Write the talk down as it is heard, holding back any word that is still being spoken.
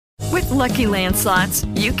Lucky Land Slots,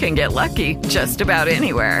 you can get lucky just about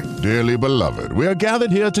anywhere. Dearly beloved, we are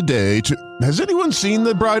gathered here today to... Has anyone seen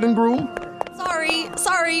the bride and groom?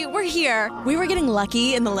 Sorry, we're here. We were getting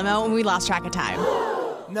lucky in the limo and we lost track of time.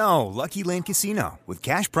 No, Lucky Land Casino, with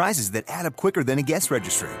cash prizes that add up quicker than a guest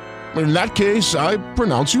registry. In that case, I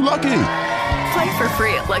pronounce you lucky. Play for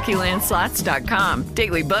free at LuckyLandSlots.com.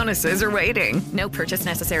 Daily bonuses are waiting. No purchase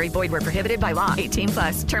necessary. Void where prohibited by law.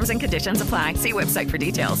 18+. Terms and conditions apply. See website for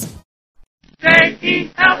details.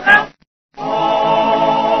 J-E-L-L-O.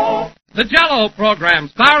 The Jell-O program,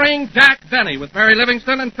 starring Jack Benny with Mary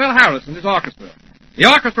Livingston and Phil Harris and his orchestra. The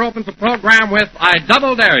orchestra opens the program with I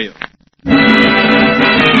Double Dare You.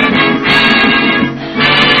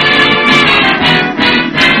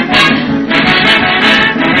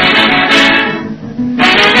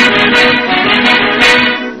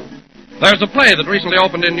 There's a play that recently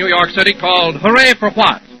opened in New York City called Hooray for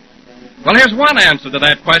What? Well, here's one answer to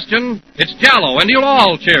that question. It's Jell-O, and you'll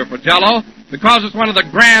all cheer for Jell-O because it's one of the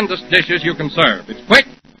grandest dishes you can serve. It's quick,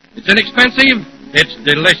 it's inexpensive, it's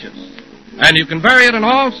delicious. And you can vary it in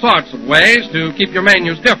all sorts of ways to keep your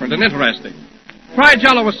menus different and interesting. Try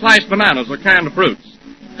Jell-O with sliced bananas or canned fruits.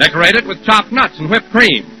 Decorate it with chopped nuts and whipped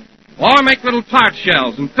cream. Or make little tart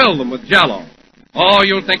shells and fill them with Jell-O. Oh,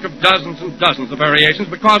 you'll think of dozens and dozens of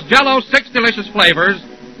variations because Jell-O's 6 delicious flavors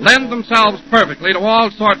lend themselves perfectly to all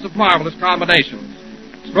sorts of marvelous combinations.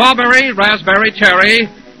 Strawberry, raspberry, cherry,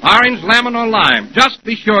 orange, lemon, or lime. Just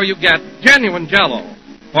be sure you get genuine Jell-O.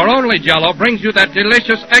 For only Jell-O brings you that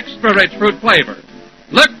delicious extra-rich fruit flavor.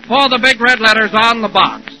 Look for the big red letters on the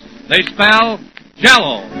box. They spell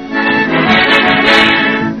Jell-O.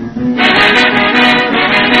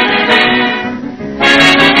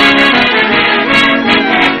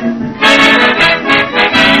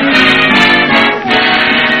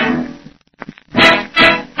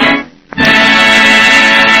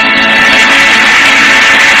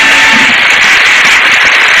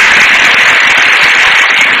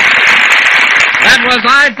 Was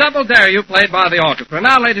I Double Dare You, played by the orchestra.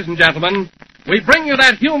 Now, ladies and gentlemen, we bring you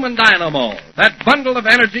that human dynamo, that bundle of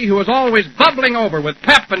energy who is always bubbling over with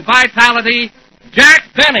pep and vitality,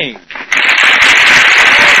 Jack Benny.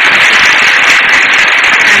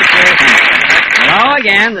 Hello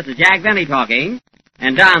again, this is Jack Benny talking.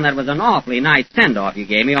 And, Don, that was an awfully nice send-off you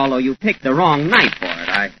gave me, although you picked the wrong night for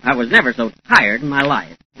it. I was never so tired in my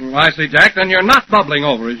life. Well, I see, Jack. Then you're not bubbling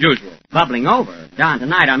over as usual. Bubbling over? Don,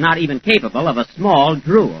 tonight I'm not even capable of a small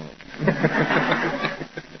drool.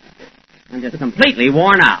 I'm just completely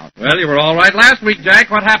worn out. Well, you were all right last week, Jack.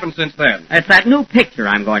 What happened since then? It's that new picture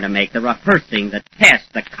I'm going to make, the rehearsing, the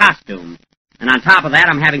test, the costume. And on top of that,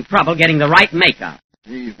 I'm having trouble getting the right makeup.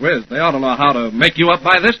 Gee whiz, they ought to know how to make you up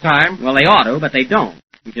by this time. Well, they ought to, but they don't.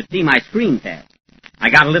 You should see my screen test. I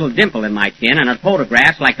got a little dimple in my chin and it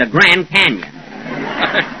photographs like the Grand Canyon.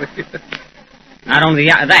 Not only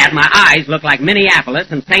that, my eyes look like Minneapolis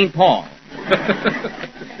and St. Paul.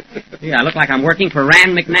 Yeah, I look like I'm working for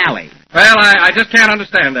Rand McNally. Well, I just can't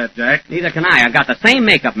understand that, Jack. Neither can I. I've got the same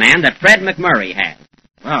makeup man that Fred McMurray has.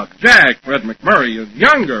 Now, Jack, Fred McMurray is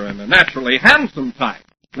younger and a naturally handsome type.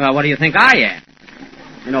 Well, what do you think I am?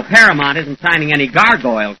 You know, Paramount isn't signing any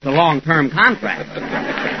gargoyles to long-term contracts.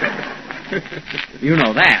 You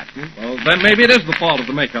know that. Huh? Well, then maybe it is the fault of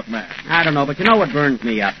the makeup man. I don't know, but you know what burns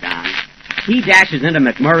me up, Don? He dashes into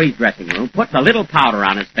McMurray's dressing room, puts a little powder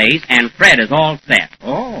on his face, and Fred is all set.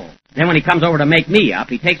 Oh. Then when he comes over to make me up,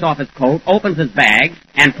 he takes off his coat, opens his bag,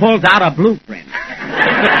 and pulls out a blueprint.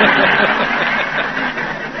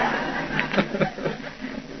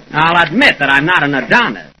 I'll admit that I'm not an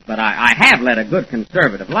Adonis, but I have led a good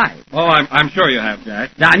conservative life. Oh, I'm sure you have,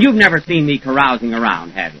 Jack. Don, you've never seen me carousing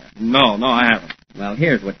around, have you? No, I haven't. Well,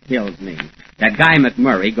 here's what kills me. That guy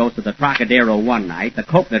McMurray goes to the Trocadero one night, the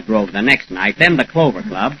Coconut Grove the next night, then the Clover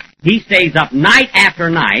Club. He stays up night after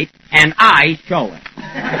night, and I show it.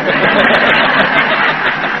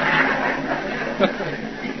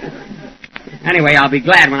 Anyway, I'll be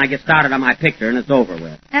glad when I get started on my picture and it's over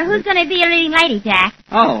with. Who's going to be your leading lady, Jack?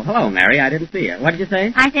 Oh, hello, Mary. I didn't see you. What did you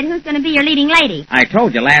say? I said, who's going to be your leading lady? I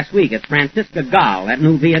told you last week. It's Francisca Gall, that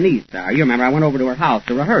new Viennese star. You remember I went over to her house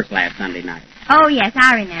to rehearse last Sunday night. Oh, yes,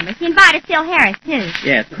 I remember. She invited Phil Harris, too.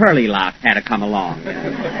 Yes, Curly Locks had to come along.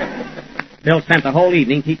 Phil spent the whole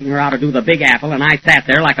evening teaching her how to do the Big Apple, and I sat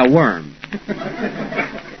there like a worm.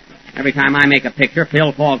 Every time I make a picture,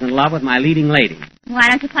 Phil falls in love with my leading lady. Why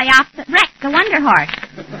don't you play opposite Rex, the Wonder Horse?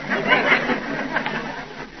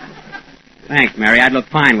 Thanks, Mary. I'd look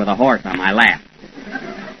fine with a horse on my lap.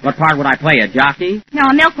 What part would I play, a jockey? No,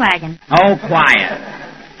 a milk wagon. Oh, quiet.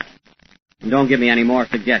 And don't give me any more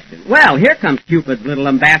suggestions. Well, here comes Cupid's little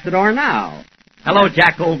ambassador now. Hello,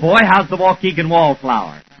 Jack, old boy. How's the Waukegan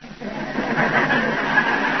wallflower?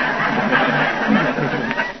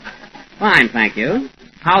 Fine, thank you.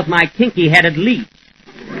 How's my kinky-headed leech?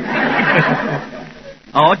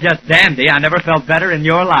 Oh, just dandy. I never felt better in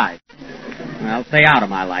your life. Well, stay out of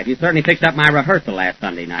my life. You certainly fixed up my rehearsal last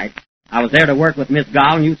Sunday night. I was there to work with Miss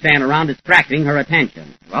Gall, and you stand around distracting her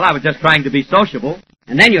attention. Well, I was just trying to be sociable.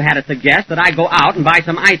 And then you had to suggest that I go out and buy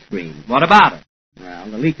some ice cream. What about it?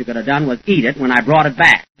 Well, the least you could have done was eat it when I brought it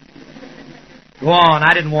back. Go on.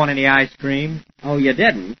 I didn't want any ice cream. Oh, you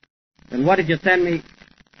didn't? Then what did you send me?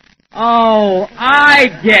 Oh, I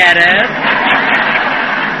get it.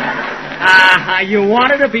 You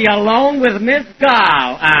wanted to be alone with Miss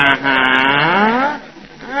Gall.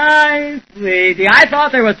 I see. Gee, I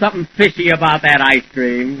thought there was something fishy about that ice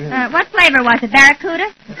cream. What flavor was it,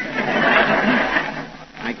 Barracuda?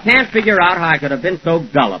 I can't figure out how I could have been so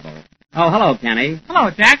gullible. Oh, hello, Kenny. Hello,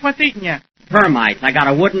 Jack. What's eating you? Termites. I got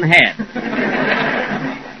a wooden head.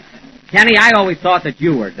 Kenny, I always thought that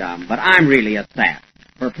you were dumb, but I'm really a sap.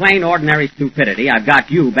 For plain, ordinary stupidity, I've got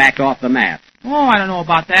you backed off the map. Oh, I don't know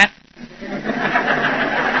about that.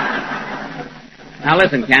 Now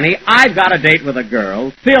listen, Kenny, I've got a date with a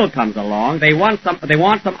girl. Phil comes along. They want some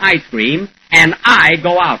ice cream, and I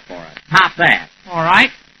go out for it. Top that. All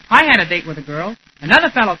right. I had a date with a girl. Another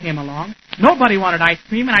fellow came along. Nobody wanted ice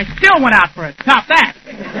cream, and I still went out for it. Top that.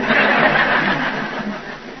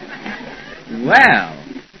 Well.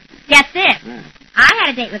 Get this. I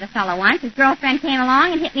had a date with a fellow once. His girlfriend came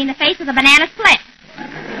along and hit me in the face with a banana split.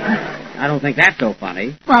 I don't think that's so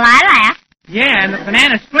funny. Well, I laughed. Yeah, and the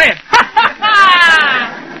banana split.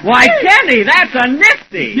 Why, Kenny, that's a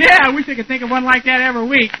nifty. Yeah, I wish I could think of one like that every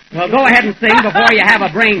week. Well, go ahead and sing before you have a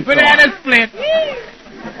brain storm. Banana split.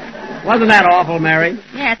 Wasn't that awful, Mary?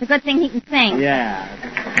 Yeah, it's a good thing he can sing. Yeah.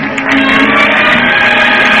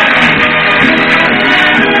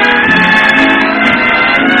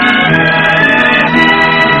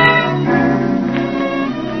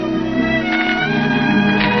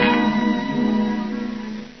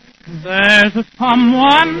 There's a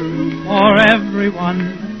someone for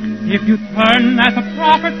everyone. If you turn at the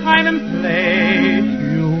proper time and place,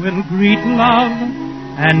 you will greet love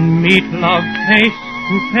and meet love face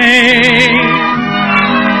to face.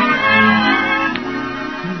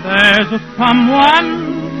 There's a someone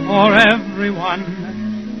for everyone.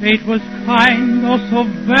 Fate was kind, oh so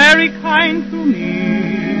very kind to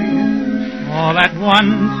me. All at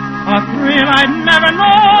once, a thrill I'd never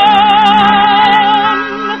known.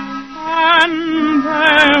 And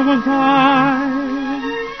there was I,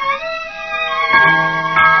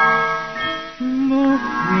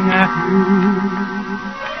 looking at you.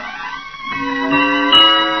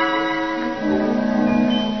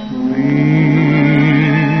 Sweet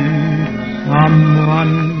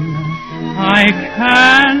someone, I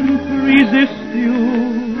can't resist you.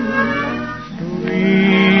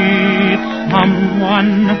 Sweet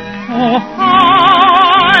someone, oh,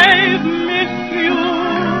 I've missed you.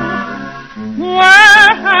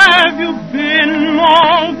 Where have you been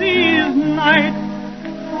all these nights,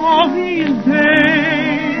 all these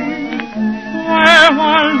days? Where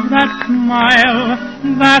was that smile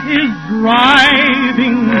that is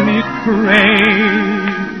driving me crazy?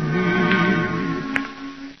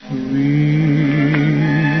 Sweet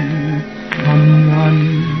someone,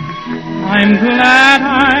 I'm glad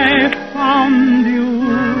I found you.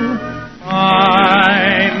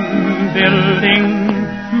 I'm building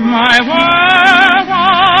my world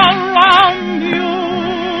around you,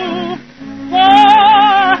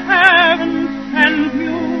 for heaven sent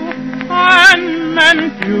you and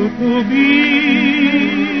meant you to be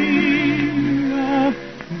a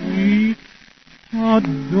sweet,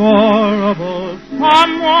 adorable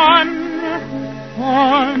someone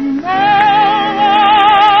for no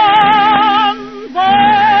one but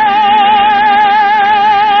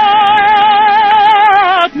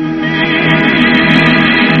me.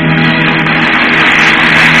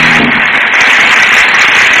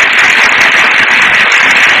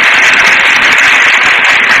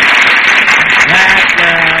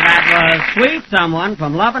 Sweet Someone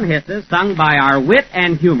from Love and Hisses, sung by our wit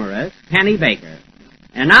and humorist, Penny Baker.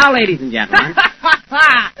 And now, ladies and gentlemen,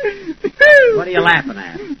 what are you laughing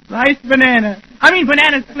at? Sliced banana.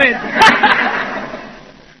 Banana split.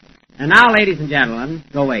 And now, ladies and gentlemen,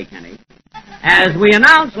 go away, Kenny. As we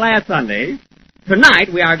announced last Sunday, tonight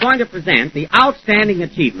we are going to present the outstanding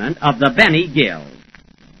achievement of the Benny Guild.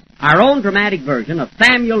 Our own dramatic version of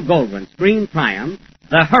Samuel Goldwyn's screen triumph,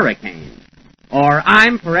 The Hurricane, or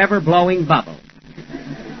I'm Forever Blowing Bubbles.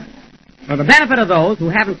 For the benefit of those who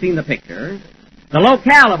haven't seen the picture, the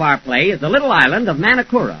locale of our play is the little island of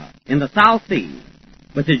Manakura, in the South Seas,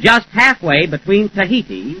 which is just halfway between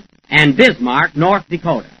Tahiti and Bismarck, North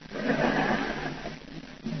Dakota.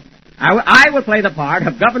 I will play the part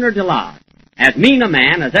of Governor DeLodge, as mean a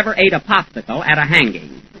man as ever ate a popsicle at a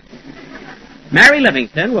hanging. Mary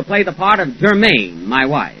Livingston will play the part of Germaine, my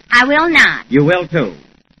wife. I will not. You will, too.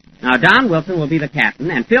 Now, Don Wilson will be the captain,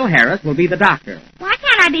 and Phil Harris will be the doctor. Why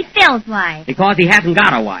can't I be Phil's wife? Because he hasn't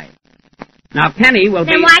got a wife. Now, Kenny will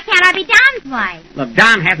be... Then why can't I be Don's wife? Look,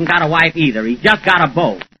 Don hasn't got a wife either. He's just got a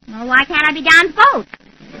boat. Well, why can't I be Don's boat?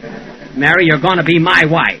 Mary, you're going to be my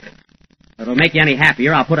wife. If it'll make you any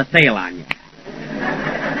happier, I'll put a sail on you.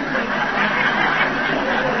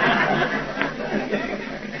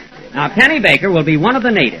 Now, Kenny Baker will be one of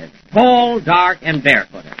the natives, tall, dark, and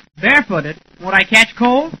barefooted. Barefooted? Won't I catch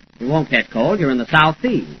cold? You won't catch cold. You're in the South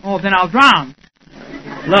Seas. Oh, then I'll drown.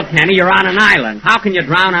 Look, Kenny, you're on an island. How can you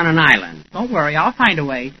drown on an island? Don't worry, I'll find a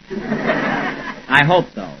way. I hope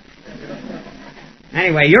so.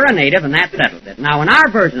 Anyway, you're a native, and that settles it. Now, in our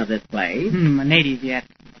version of this play... A native yet.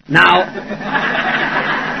 Now,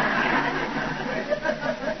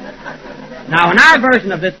 in our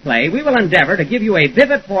version of this play, we will endeavor to give you a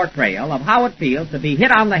vivid portrayal of how it feels to be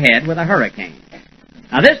hit on the head with a hurricane.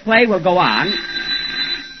 Now, this play will go on...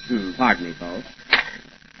 pardon me, folks.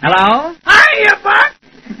 Hello? Hiya, Buck!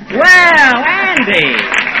 Well, Andy!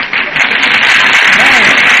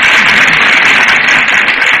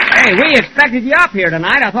 Hey, we expected you up here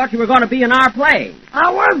tonight. I thought you were going to be in our play.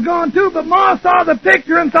 I was going to, but Ma saw the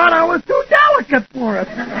picture and thought I was too delicate for it.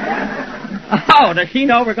 Oh, does she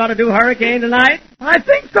know we're going to do Hurricane tonight? I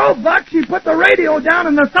think so, Buck. She put the radio down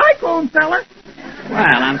in the cyclone cellar.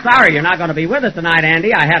 Well, I'm sorry you're not going to be with us tonight,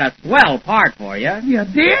 Andy. I had a swell part for you. You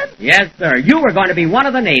did? Yes, sir. You were going to be one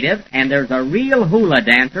of the natives, and there's a real hula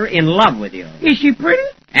dancer in love with you. Is she pretty?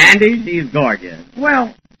 Andy, she's gorgeous.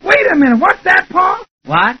 Well, wait a minute. What's that, Pa?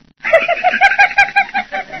 What?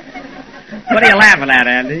 What are you laughing at,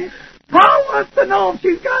 Andy? Pa wants to know if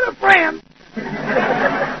she's got a friend.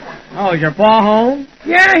 Oh, is your pa home?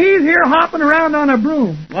 Yeah, he's here hopping around on a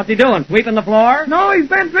broom. What's he doing, sweeping the floor? No, he's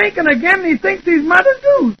been drinking again and he thinks he's Mother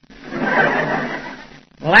Goose.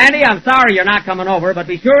 Well, Andy, I'm sorry you're not coming over, but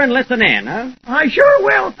be sure and listen in, huh? I sure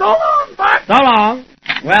will. So long, Buck. So long.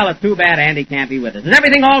 Well, it's too bad Andy can't be with us. Is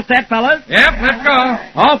everything all set, fellas? Yep, let's go.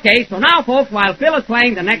 Okay, so now, folks, while Phil is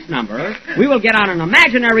playing the next number, we will get on an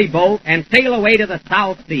imaginary boat and sail away to the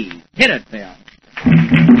South Seas. Hit it, Phil.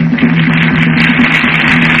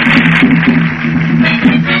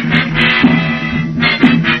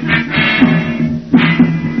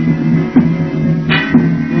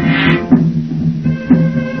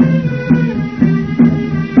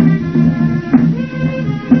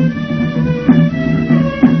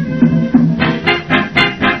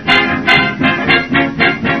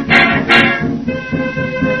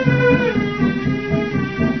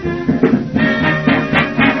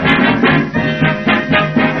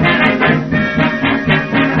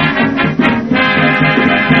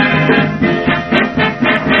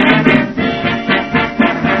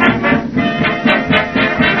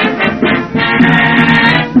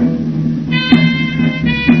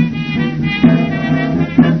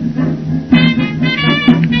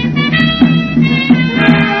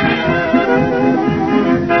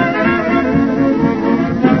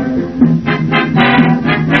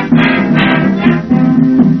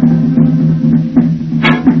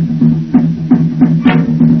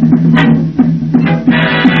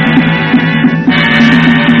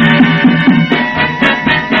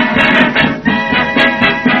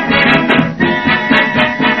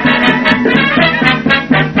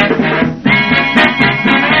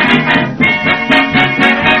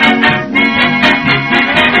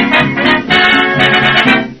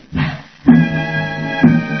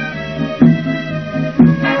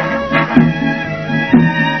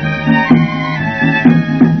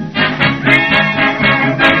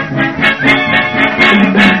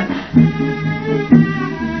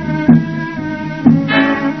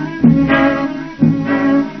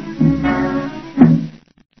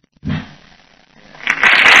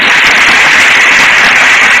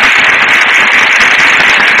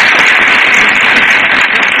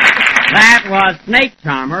 Snake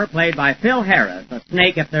Charmer, played by Phil Harris, a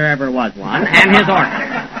snake if there ever was one, and his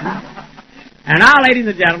orchestra. And now, ladies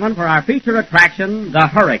and gentlemen, for our feature attraction, the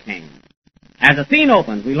Hurricane. As the scene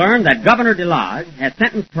opens, we learn that Governor DeLodge has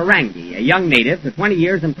sentenced Parangi, a young native, to 20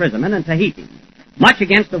 years imprisonment in Tahiti, much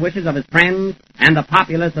against the wishes of his friends and the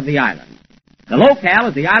populace of the island. The locale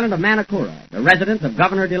is the island of Manakura, the residence of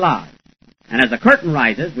Governor DeLodge. And as the curtain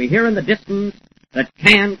rises, we hear in the distance the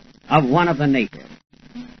chant of one of the natives.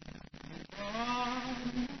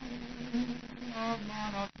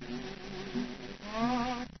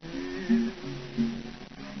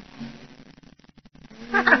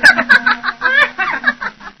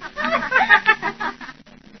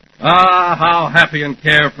 Ah, how happy and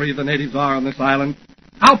carefree the natives are on this island.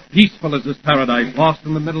 How peaceful is this paradise lost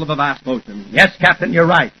in the middle of a vast ocean. Yes, Captain, you're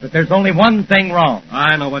right, but there's only one thing wrong.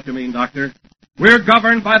 I know what you mean, Doctor. We're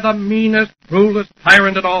governed by the meanest, cruelest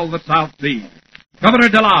tyrant in all the South Seas. Governor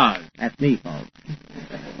Delage. That's me, folks.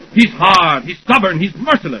 He's hard, he's stubborn, he's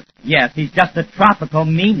merciless. Yes, he's just a tropical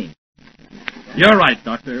meanie. You're right,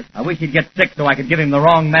 Doctor. I wish he'd get sick so I could give him the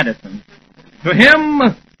wrong medicine. To him,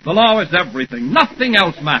 the law is everything. Nothing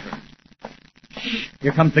else matters.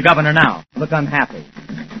 Here comes the governor now. Look unhappy.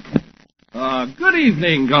 Good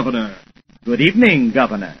evening, Governor. Good evening,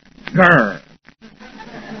 Governor. Grr.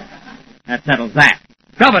 That settles that.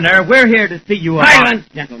 Governor, we're here to see you Silence,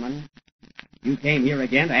 gentlemen. You came here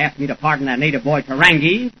again to ask me to pardon that native boy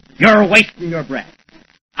Tarangi. You're wasting your breath.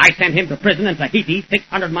 I sent him to prison in Tahiti,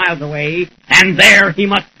 600 miles away, and there he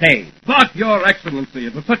must stay. But, Your Excellency,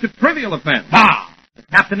 it was such a trivial offense. Ah! The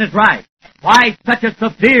captain is right. Why such a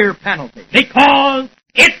severe penalty? Because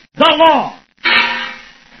it's the law.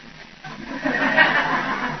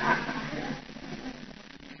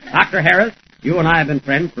 Dr. Harris, you and I have been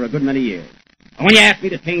friends for a good many years. And when you ask me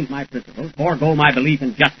to change my principles, forego my belief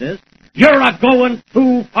in justice, you're a-going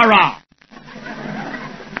too far.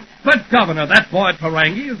 But, Governor, that boy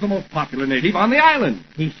Tarangi is the most popular native on the island.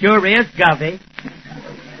 He sure is, Govey.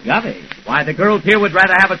 Govey? Why, the girls here would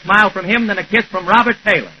rather have a smile from him than a kiss from Robert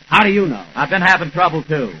Taylor. How do you know? I've been having trouble,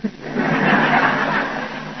 too.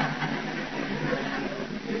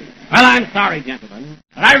 Well, I'm sorry, gentlemen,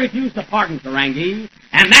 but I refuse to pardon Tarangi,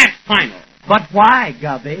 and that's final. But why,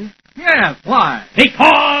 Govey? Yes, why?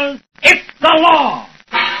 Because it's the law.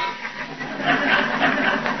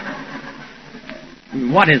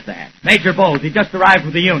 What is that? Major Bowles. He just arrived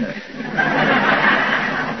with the unit.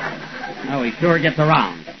 Oh, he sure gets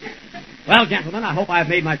around. Well, gentlemen, I hope I've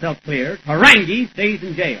made myself clear. Tarangi stays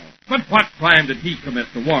in jail. But what crime did he commit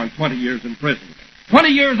to warrant 20 years in prison? 20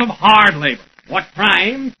 years of hard labor. What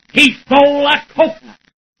crime? He stole a coconut.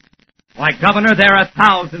 Why, Governor, there are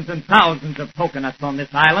thousands and thousands of coconuts on this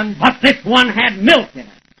island. But this one had milk in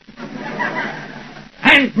it.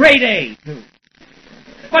 And grade A, too.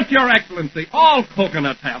 But, Your Excellency, all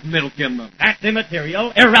coconuts have milk in them. That's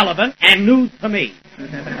immaterial, irrelevant, and news to me.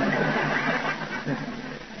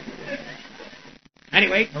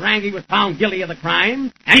 Anyway, Tarangi was found guilty of the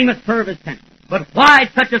crime, and he must serve his sentence. But why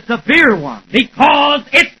such a severe one? Because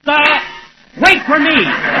it's the... Wait for me!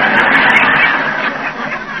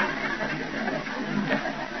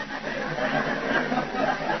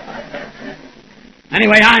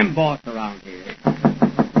 Anyway, I'm boss around here.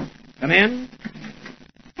 Come in.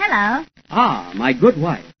 Hello. Ah, my good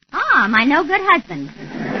wife. Ah, my no-good husband.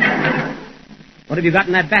 What have you got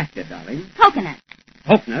in that basket, darling? Coconut.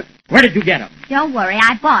 Coconut? Where did you get them? Don't worry,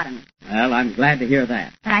 I bought them. Well, I'm glad to hear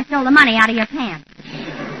that. But I stole the money out of your pants.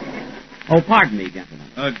 Oh, pardon me, gentlemen.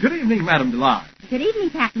 Good evening, Madame Delage. Good evening,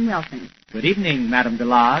 Captain Wilson. Good evening, Madame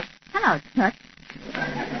Delage. Hello, Toots.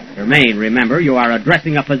 Germaine, remember, you are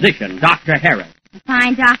addressing a physician, Dr. Harris. A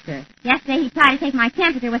fine doctor. Yesterday he tried to take my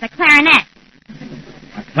temperature with a clarinet.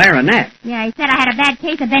 A clarinet? Yeah, he said I had a bad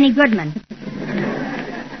case of Benny Goodman.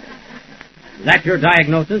 Is that your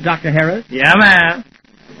diagnosis, Dr. Harris? Yeah, ma'am.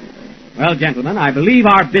 Well, gentlemen, I believe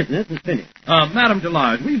our business is finished. Madame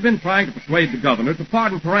Delage, we've been trying to persuade the governor to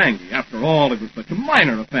pardon Tarangi. After all, it was such a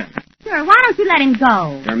minor offense. Sure, why don't you let him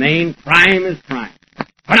go? Germaine, crime is crime.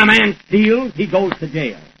 When a man steals, he goes to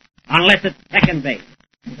jail. Unless it's second base.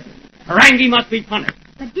 Tarangi must be punished.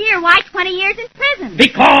 But, dear, why 20 years in prison?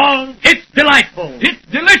 Because it's delightful. It's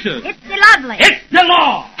delicious. It's lovely. It's the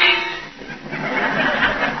law.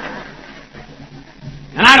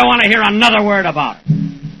 And I don't want to hear another word about it.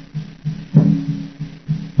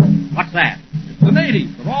 What's that? It's the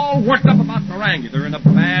natives. They're all worked up about Tarangi. They're in a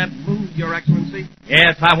bad mood, Your Excellency.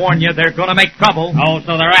 Yes, I warn you, they're going to make trouble. Oh,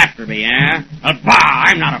 so they're after me, eh? Bah,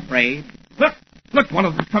 I'm not afraid. Look, one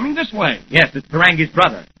of them's coming this way. Yes, it's Tarangi's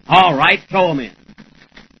brother. All right, show him in.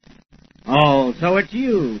 Oh, so it's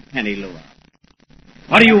you, Penny Lua.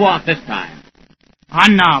 What do you want this time?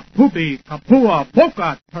 Anna, Pupi, Kapua,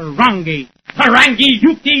 Boka, Tarangi. Tarangi,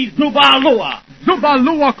 Yuki, Zuba, Lua. Zuba,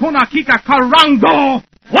 Lua, Kuna, Kika, Karango.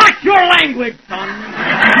 Watch your language, son.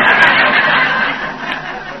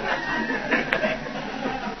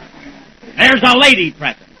 There's a lady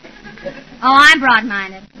present. Oh, I'm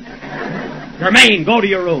broad-minded. Germaine, go to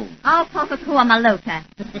your room. Oh, Kokakua Maluka.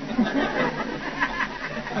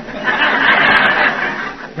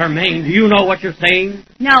 Germaine, do you know what you're saying?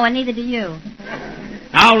 No, and neither do you.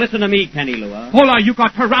 Now listen to me, Penny Lua. Hola, you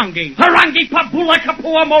got Tarangi. Tarangi, Papula,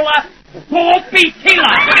 Kapua, Mola,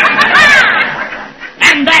 Poopitila.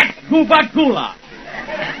 And that's Cuba Gula.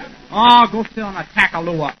 Oh, go sit on a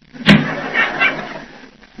tackalua.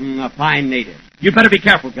 A fine native. You better be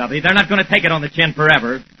careful, Gubby. They're not going to take it on the chin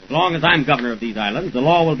forever. As long as I'm governor of these islands, the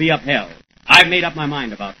law will be upheld. I've made up my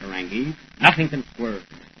mind about Ferengi. Nothing can swerve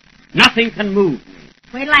me. Nothing can move me.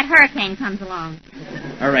 Wait till that hurricane comes along.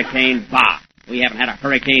 Hurricane, bah. We haven't had a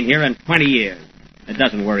hurricane here in 20 years. It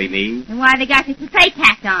doesn't worry me. And why they got your toupee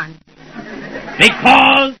tacked on?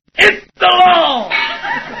 Because it's the law!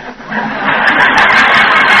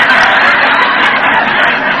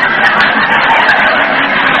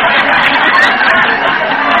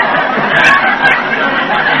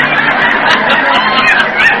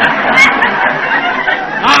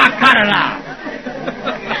 Cut it out.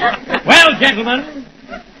 Well, gentlemen,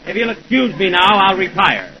 if you'll excuse me now, I'll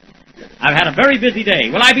retire. I've had a very busy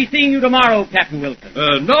day. Will I be seeing you tomorrow, Captain Wilson?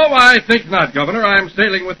 No, I think not, Governor. I'm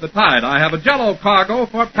sailing with the tide. I have a Jello cargo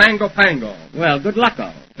for Pango Pango. Well, good luck,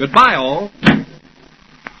 all. Goodbye, all.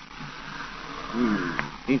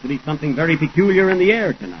 Seems to be something very peculiar in the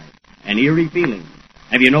air tonight. An eerie feeling.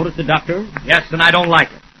 Have you noticed it, Doctor? Yes, and I don't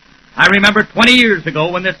like it. I remember 20 years ago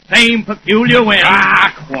when this same peculiar wind...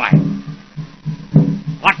 Ah, quiet.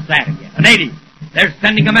 What's that again? The natives. They're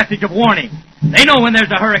sending a message of warning. They know when there's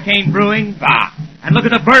a hurricane brewing. Ah. And look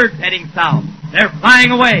at the birds heading south. They're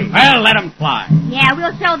flying away. Well, let them fly. Yeah,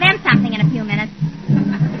 we'll show them something in a few minutes.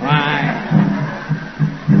 Why?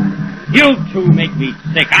 You two make me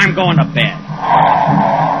sick. I'm going to bed.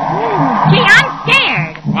 Gee, I'm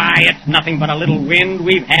scared. Why, it's nothing but a little wind.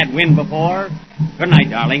 We've had wind before. Good night,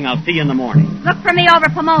 darling. I'll see you in the morning. Look for me over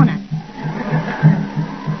Pomona.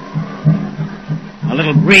 A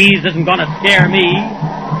little breeze isn't going to scare me.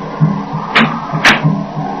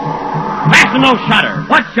 Fasten those shutters.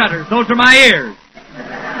 What shutters? Those are my ears.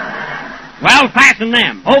 Well, fasten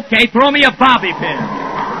them. Okay, throw me a bobby pin.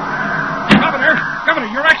 Governor,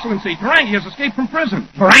 Your Excellency, Ferengi has escaped from prison.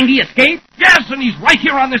 Ferengi escaped? Yes, and he's right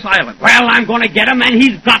here on this island. Well, I'm going to get him, and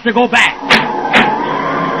he's got to go back.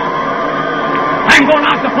 I'm going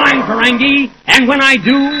out to find Ferengi, and when I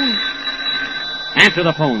do... Answer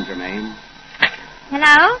the phone, Germaine.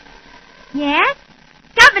 Hello? Yes?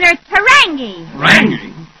 Governor Ferengi.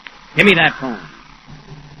 Ferengi? Give me that phone.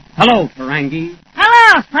 Hello, Ferengi.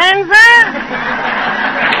 Hello, stranger.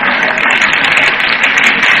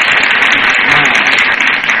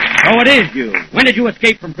 So it is you. When did you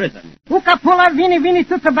escape from prison? Ukapula Vini Vini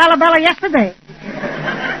Tuta Bala Bala yesterday.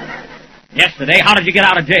 Yesterday? How did you get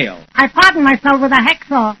out of jail? I pardoned myself with a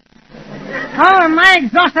hacksaw. Oh, am I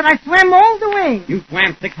exhausted? I swam all the way. You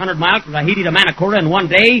swam 600 miles from Tahiti to Manakura in one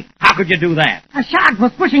day? How could you do that? A shark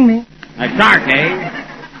was pushing me. A shark, eh?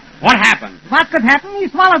 What happened? What could happen? He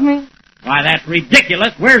swallowed me. Why, that's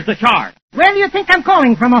ridiculous. Where's the shark? Where do you think I'm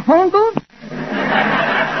calling from? A phone booth?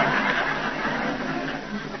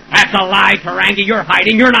 That's a lie, Ferengi. You're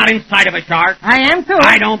hiding. You're not inside of a shark. I am, too.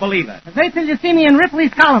 I don't believe it. Wait till you see me in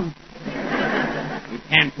Ripley's column. You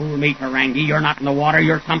can't fool me, Ferengi. You're not in the water.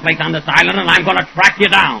 You're someplace on this island, and I'm going to track you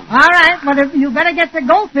down. All right, but if you better get the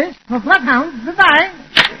goldfish for bloodhounds. Goodbye.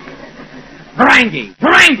 Ferengi!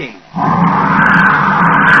 Ferengi!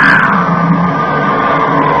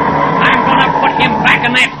 I'm going to put him back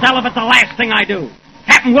in that cell if it's the last thing I do.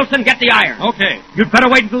 Captain Wilson, get the iron. Okay. You'd better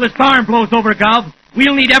wait until the storm blows over, Gov.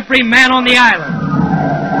 We'll need every man on the island.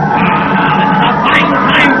 This is a fine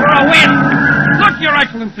time for a wind. Look, Your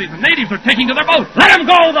Excellency, the natives are taking to their boats. Let them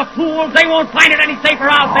go, the fools. They won't find it any safer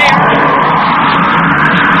out there.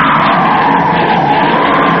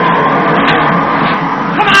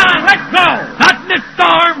 Come on, let's go. Not in this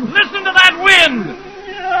storm. Listen to that wind.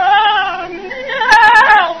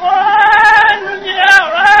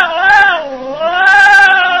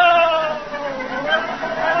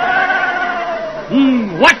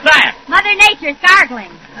 What's that? Mother Nature's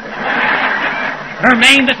gargling.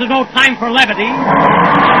 Germaine, this is no time for levity.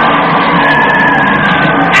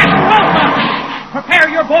 Captain Wilson!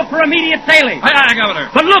 Prepare your boat for immediate sailing. Aye, aye,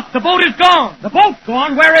 Governor. But look, the boat is gone. The boat's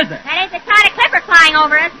gone. Where is it? That ain't the China Clipper flying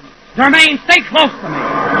over us. Germaine, stay close to me.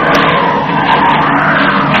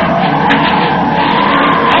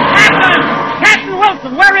 Oh, Captain! Captain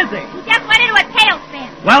Wilson, where is he? He just went into a tailspin.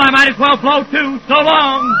 Well, I might as well blow, too. So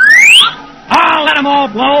long. Oh, let them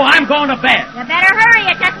all blow. I'm going to bed. You better hurry.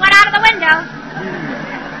 It just went out of the window.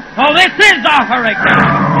 Oh, this is a hurricane.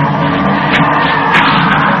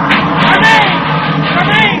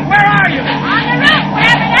 Germaine, where are you? On the roof,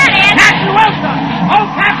 wherever that is. Captain Wilson! Oh,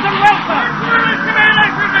 Captain Wilson!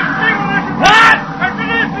 What?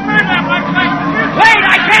 Wait,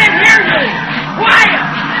 I can't hear you! Quiet!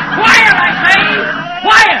 Quiet, I say!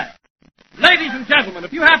 Quiet! Ladies and gentlemen,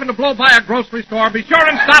 if you happen to blow by a grocery store, be sure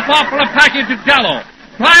and stop off for a package of Jell-O.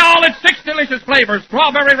 Try all its 6 delicious flavors: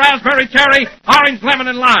 strawberry, raspberry, cherry, orange, lemon,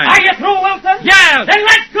 and lime. Are you through, Wilson? Yes! Then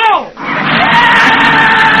let's go!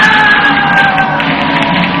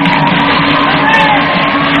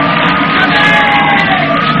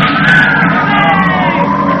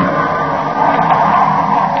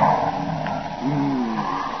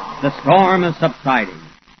 The storm is subsiding.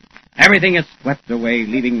 Everything is swept away,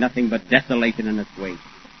 leaving nothing but desolation in its wake.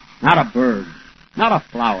 Not a bird, not a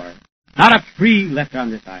flower, not a tree left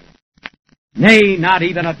on this island. Nay, not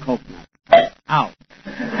even a coconut. Out.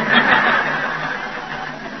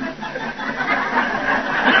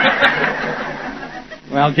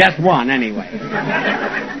 Well, just one, anyway.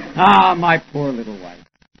 Ah, my poor little wife.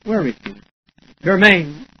 Where is she?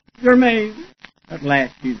 Germaine. Germaine. At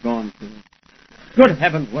last she's gone too. Good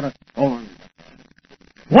heavens, what a storm.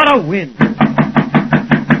 What a wind.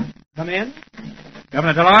 Come in.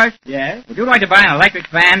 Governor Dolores? Yes? Would you like to buy an electric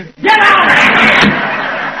fan? Get out of here!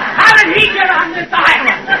 How did he get on this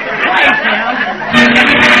island?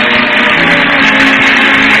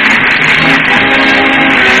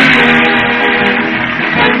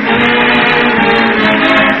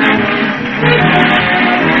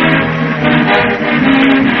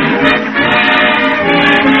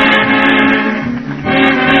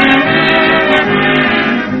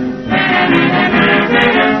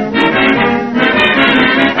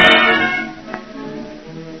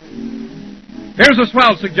 Here's a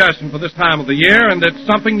swell suggestion for this time of the year, and it's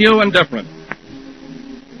something new and different.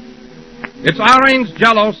 It's orange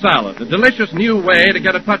Jell-O salad, a delicious new way to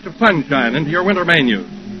get a touch of sunshine into your winter menus.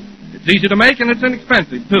 It's easy to make, and it's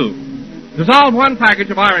inexpensive, too. Dissolve 1 package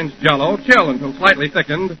of orange Jell-O, chill until slightly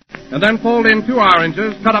thickened, and then fold in 2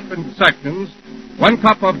 oranges cut up into sections, 1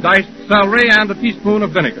 cup of diced celery, and a teaspoon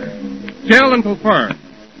of vinegar. Chill until firm.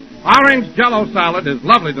 Orange Jell-O salad is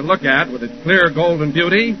lovely to look at with its clear golden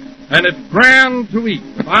beauty, and it's grand to eat,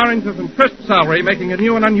 with oranges and crisp celery making a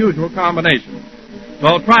new and unusual combination.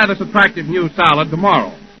 So try this attractive new salad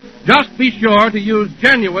tomorrow. Just be sure to use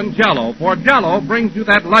genuine Jell-O, for Jell-O brings you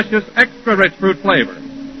that luscious, extra-rich fruit flavor.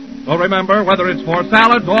 So remember, whether it's for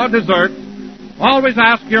salads or desserts, always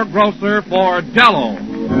ask your grocer for Jell-O.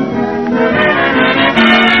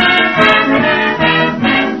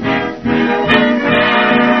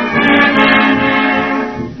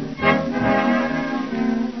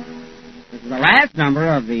 The last number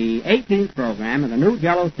of the 18th program of the new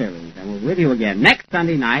Jell-O series, and we're with you again next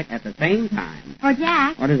Sunday night at the same time. Oh,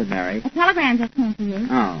 Jack. What is it, Mary? A telegram just came for you.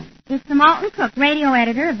 Oh. It's from Alton Cook, radio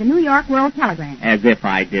editor of the New York World Telegram. As if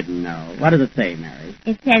I didn't know. What does it say, Mary?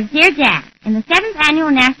 It says, Dear Jack, in the 7th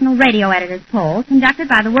Annual National Radio Editors Poll conducted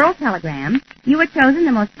by the World Telegram, you were chosen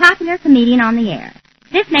the most popular comedian on the air.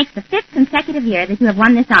 This makes the 5th consecutive year that you have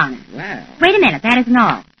won this honor. Well. Wait a minute, that isn't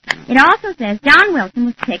all. It also says John Wilson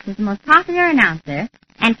was picked as the most popular announcer,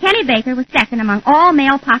 and Kenny Baker was second among all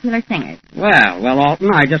male popular singers. Well, Alton,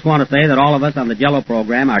 I just want to say that all of us on the Jell-O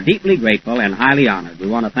program are deeply grateful and highly honored. We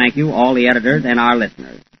want to thank you, all the editors, and our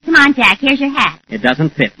listeners. Come on, Jack, here's your hat. It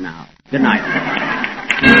doesn't fit now. Good night.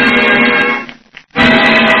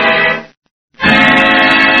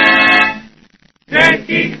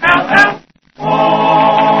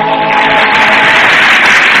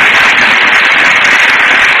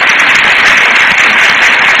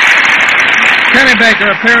 Kenny Baker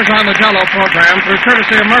appears on the Jell-O program through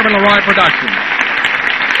courtesy of Mervyn LeRoy Productions.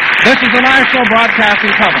 This is the National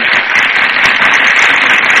Broadcasting Company.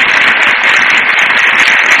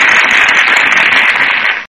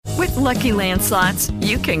 With Lucky Land Slots,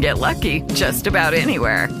 you can get lucky just about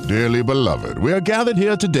anywhere. Dearly beloved, we are gathered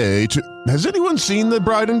here today to... Has anyone seen the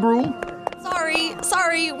bride and groom?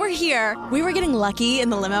 Sorry, we're here. We were getting lucky in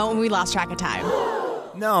the limo and we lost track of time.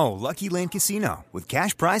 No, Lucky Land Casino, with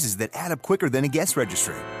cash prizes that add up quicker than a guest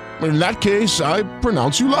registry. In that case, I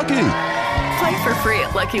pronounce you lucky. Play for free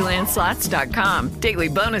at LuckyLandSlots.com. Daily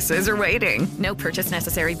bonuses are waiting. No purchase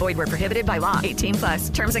necessary. Void where prohibited by law.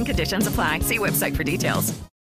 18+. Terms and conditions apply. See website for details.